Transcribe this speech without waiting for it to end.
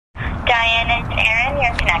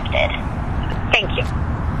Thank you.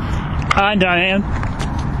 Hi, Diane.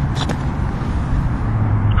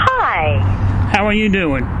 Hi. How are you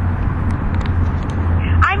doing?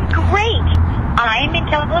 I'm great. I'm in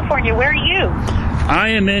California. Where are you? I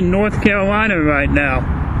am in North Carolina right now.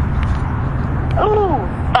 Ooh,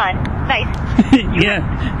 fun. Nice.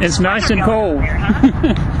 Yeah, it's nice and cold. There,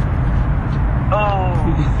 huh? Oh,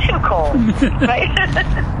 too cold, right?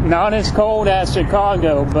 Not as cold as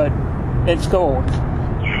Chicago, but it's cold.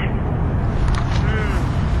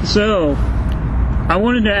 So, I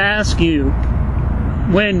wanted to ask you,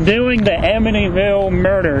 when doing the Amityville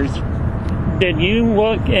murders, did you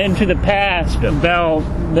look into the past about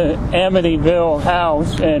the Amityville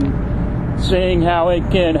house and seeing how it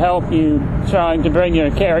can help you trying to bring your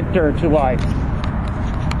character to life?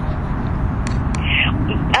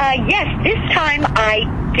 Yes, this time I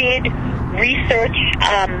did research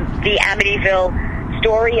the Amityville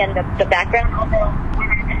story and the background. Although when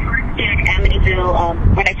I first did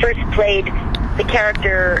Amityville, when I first played the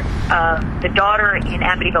character, the daughter in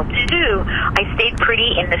Amityville 2, I stayed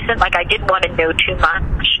pretty innocent, like I didn't want to know too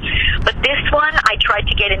much. But this one, I tried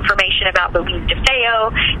to get information about Louise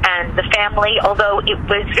DeFeo and the family, although it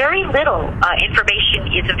was very little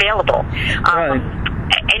information is available. Right.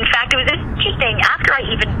 In fact, it was interesting. After I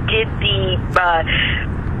even did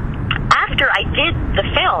the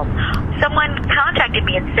film, someone contacted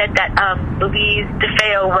me and said that Louise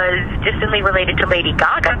DeFeo was distantly related to Lady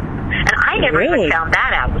Gaga. And I never Really? even found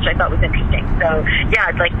that out, which I thought was interesting. So,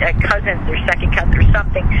 yeah, it's like cousins or second cousins or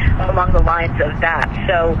something along the lines of that.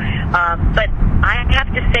 So, but I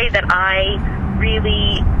have to say that I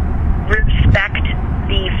really respect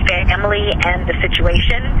the family and the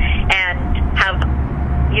situation and have,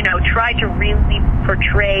 tried to really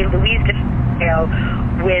portray Louise DeFeo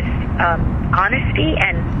with honesty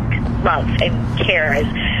and love and care.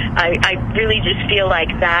 I really just feel like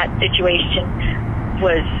that situation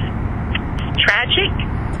was tragic,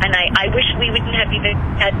 and I wish we wouldn't have even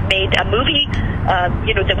had made a movie,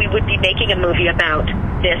 that we would be making a movie about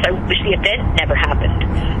this. I wish the event never happened.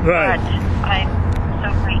 Right. But I'm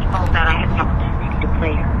so grateful that I had the opportunity to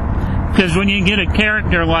play her. Because when you get a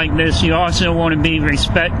character like this, you also want to be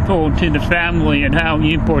respectful to the family and how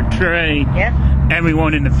you portray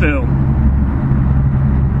everyone in the film.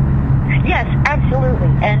 Yes,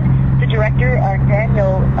 absolutely. And the director,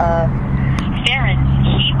 Daniel Farron,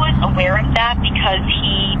 he was aware of that because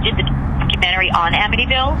he did the documentary on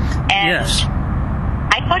Amityville. And Yes.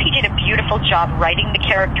 I thought he did a beautiful job writing the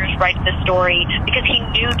characters, writing the story, because he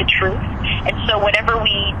knew the truth. And so whatever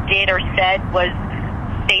we did or said was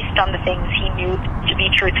based on the things he knew to be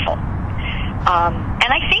truthful.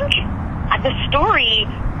 And I think the story,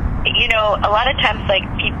 a lot of times, like,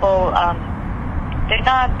 people, they're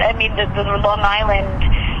not, the Long Island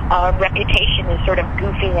reputation is sort of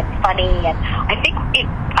goofy and funny, and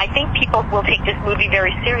I think people will take this movie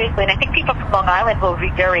very seriously, and I think people from Long Island will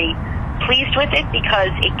be very pleased with it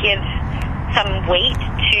because it gives some weight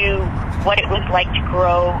to what it was like to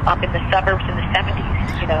grow up in the suburbs in the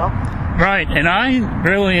 70s, Right, and I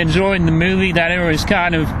really enjoyed the movie that it was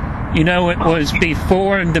kind of, it was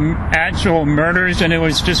before the actual murders, and it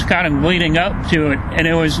was just kind of leading up to it, and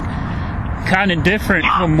it was kind of different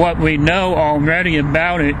from what we know already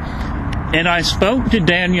about it. And I spoke to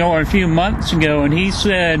Daniel a few months ago, and he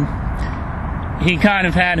said he kind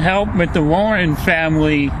of had help with the Warren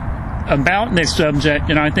family about this subject,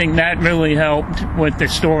 and I think that really helped with the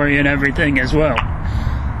story and everything as well.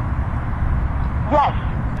 Yes.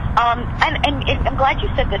 And I'm glad you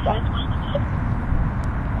said this.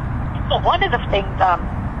 One of the things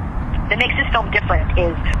that makes this film different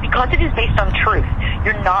is because it is based on truth,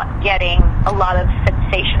 you're not getting a lot of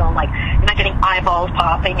sensational, you're not getting eyeballs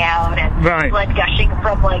popping out and blood gushing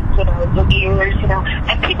from, the ears,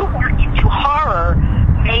 And people who are into horror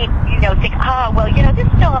may, think,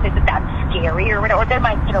 this film isn't that scary or whatever. Or they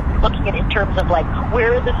might, be looking at it in terms of,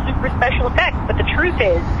 where are the super special effects? But the truth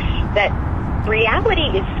is that reality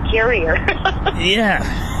is scarier. Yeah.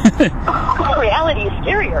 Reality is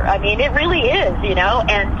scarier. It really is,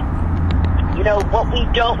 and what we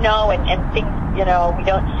don't know and things, we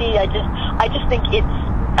don't see. I just think it's,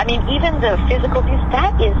 even the physical abuse,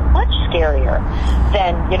 that is much scarier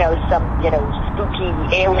than, some, spooky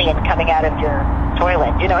alien coming out of your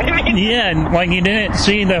toilet, you know what I mean? Yeah, and you didn't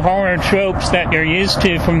see the horror tropes that you're used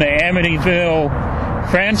to from the Amityville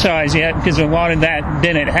franchise yet, because a lot of that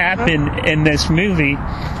didn't happen in this movie.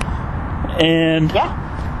 And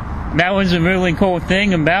that was a really cool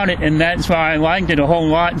thing about it, and that's why I liked it a whole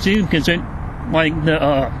lot too, because it,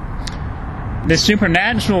 the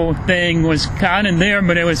supernatural thing was kind of there,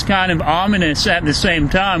 but it was kind of ominous at the same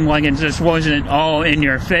time, like it just wasn't all in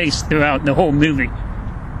your face throughout the whole movie.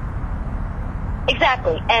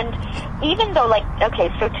 Exactly. And even though, like,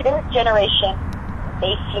 okay, so today's generation,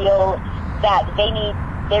 they feel that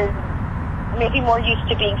they're maybe more used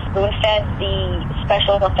to being spoon-fed the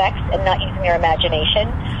special effects and not using their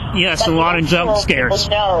imagination. Yes, but a lot of jump scares.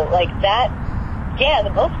 No, like that, yeah,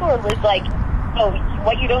 the most world was like, oh,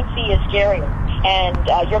 what you don't see is scarier, and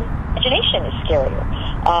your imagination is scarier.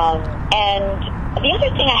 And the other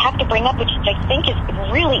thing I have to bring up, which I think is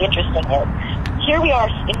really interesting, is here we are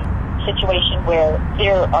in a situation where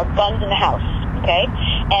there are guns in the house, okay?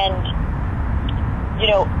 And, you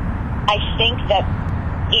know, I think that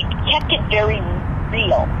it kept it very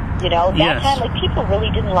real, you know? That Yes. time, like, people really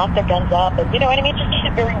didn't lock their guns up, and, you know what I mean? It just kept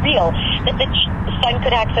it very real, that the son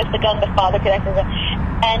could access the gun, the father could access the gun,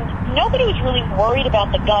 and nobody was really worried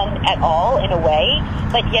about the gun at all, in a way,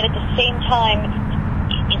 but yet at the same time,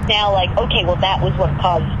 it's now like, okay, well, that was what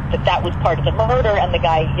caused, that was part of the murder, and the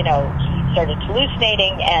guy, you know, he started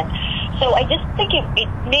hallucinating, and so I just think it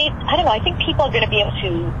made, I don't know, I think people are going to be able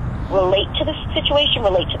to relate to the situation,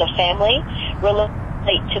 relate to the family, relate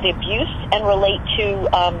to the abuse, and relate to,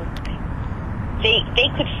 they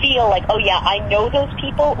could feel like, oh yeah, I know those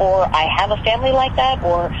people, or I have a family like that,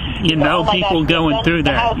 or You know, oh my people gosh, going through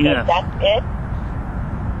that, house, yeah. that's it.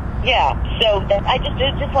 Yeah, so I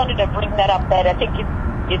just wanted to bring that up, that I think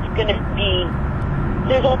it's going to be,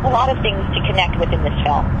 there's a lot of things to connect with in this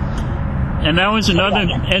film. And that was another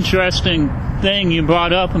interesting thing you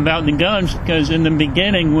brought up about the guns, because in the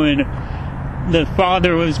beginning, when the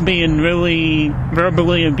father was being really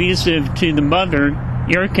verbally abusive to the mother,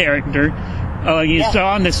 your character, you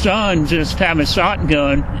saw the son just have a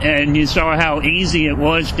shotgun, and you saw how easy it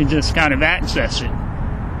was to just kind of access it.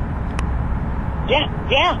 Yeah,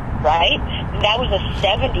 right? That was the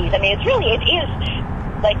 70s. I mean, it is,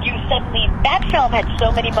 like, you suddenly, that film had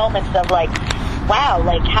so many moments of, like, wow,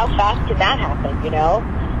 like, how fast did that happen, you know?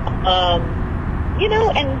 You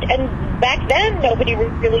know, and back then, nobody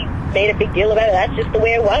really made a big deal about it. That's just the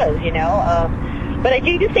way it was, you know? But I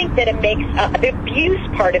do think that it makes, the abuse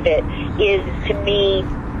part of it is, to me,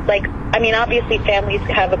 like, I mean, obviously families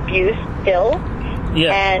have abuse still.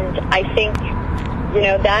 Yeah. And I think, you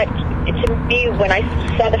know, that, to me, when I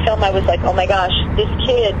saw the film, I was like, oh my gosh, this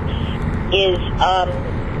kid is,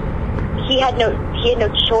 he had no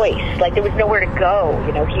choice. Like, there was nowhere to go.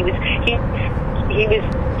 You know, he was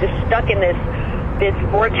just stuck in this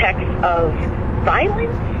vortex of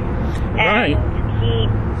violence, and he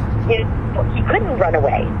couldn't run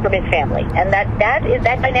away from his family, and that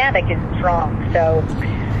dynamic is strong. So,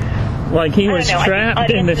 like, he was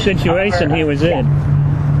trapped in the situation he was in.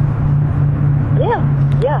 Yeah.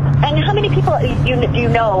 And how many people do you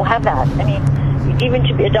know have that? I mean, even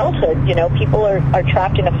to adulthood, you know, people are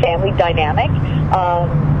trapped in a family dynamic,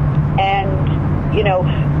 and you know,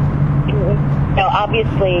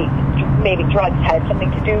 obviously, maybe drugs had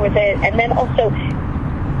something to do with it, and then also,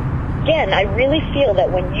 again, I really feel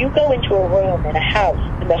that when you go into a room in a house,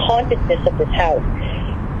 and the hauntedness of this house,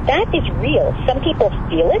 that is real. Some people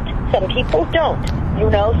feel it, some people don't. You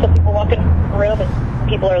know, some people walk in a room and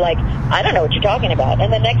people are like, I don't know what you're talking about.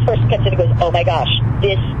 And the next person comes in and goes, oh my gosh,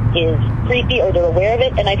 this is creepy, or they're aware of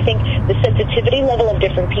it. And I think the sensitivity level of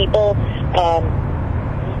different people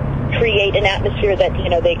create an atmosphere that, you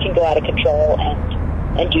know, they can go out of control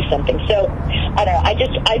and do something. So, I don't know,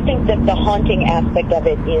 I think that the haunting aspect of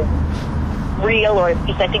it is real, or at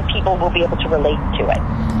least I think people will be able to relate to it.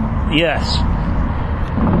 Yes.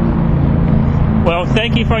 Well,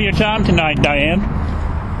 thank you for your time tonight, Diane.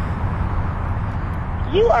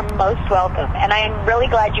 You are most welcome, and I am really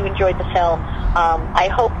glad you enjoyed the film. I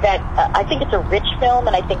hope that, I think it's a rich film,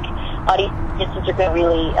 and I think audiences are going to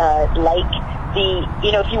really like the,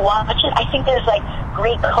 you know, if you watch it, I think there's, like,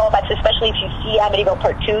 great callbacks, especially if you see Amityville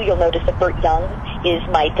Part 2, you'll notice that Burt Young is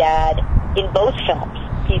my dad in both films.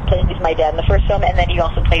 He plays my dad in the first film, and then he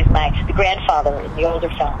also plays the grandfather in the older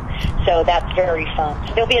film. So that's very fun.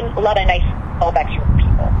 So there'll be a lot of nice callbacks from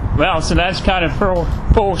people. Well, so that's kind of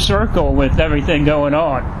full circle with everything going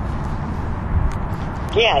on.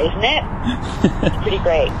 Yeah, isn't it? It's pretty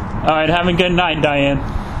great. All right, have a good night, Diane.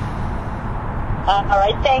 All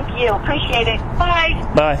right, thank you. Appreciate it. Bye.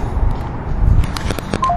 Bye.